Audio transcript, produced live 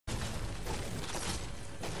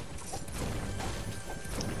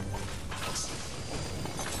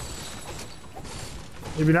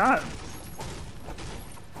Maybe not.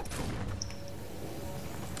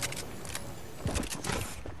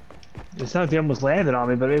 It sounds like they almost landed on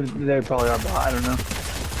me, but maybe they probably are behind. I don't know.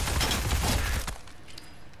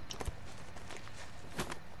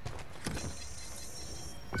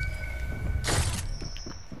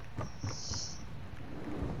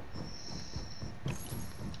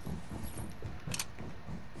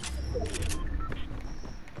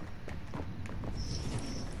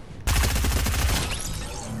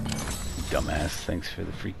 Dumbass, thanks for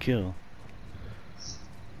the free kill.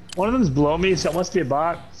 One of them's below me, so it must be a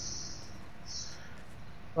bot.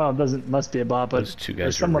 Well, it doesn't must be a bot, but Those two guys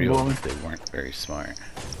are someone real, below me. but they weren't very smart.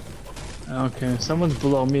 Okay, someone's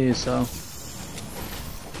below me, so.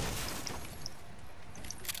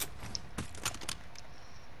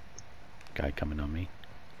 Guy coming on me.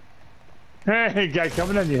 Hey, guy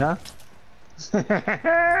coming on you, huh?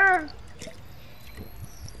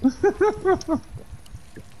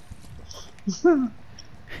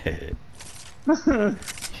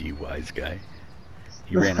 You wise guy.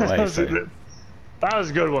 He ran away. That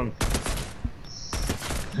was a good one.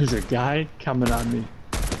 There's a guy coming on me.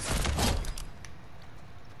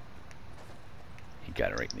 He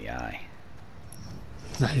got it right in the eye.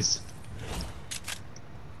 Nice.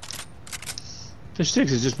 Fish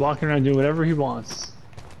Sticks is just walking around doing whatever he wants.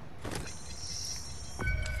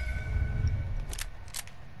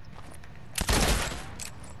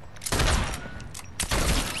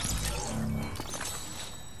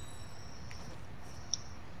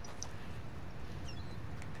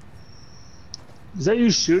 Is that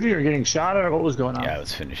you shooting or getting shot or what was going on? Yeah, I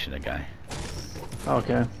was finishing a guy.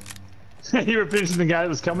 Okay. You were finishing the guy that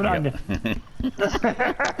was coming on you.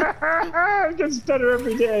 It gets better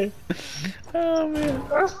every day. Oh man.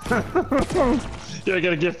 Yeah, I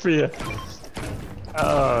got a gift for you.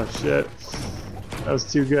 Oh shit. That was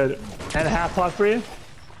too good. And a half pot for you?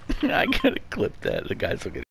 I gotta clip that. The guy's looking.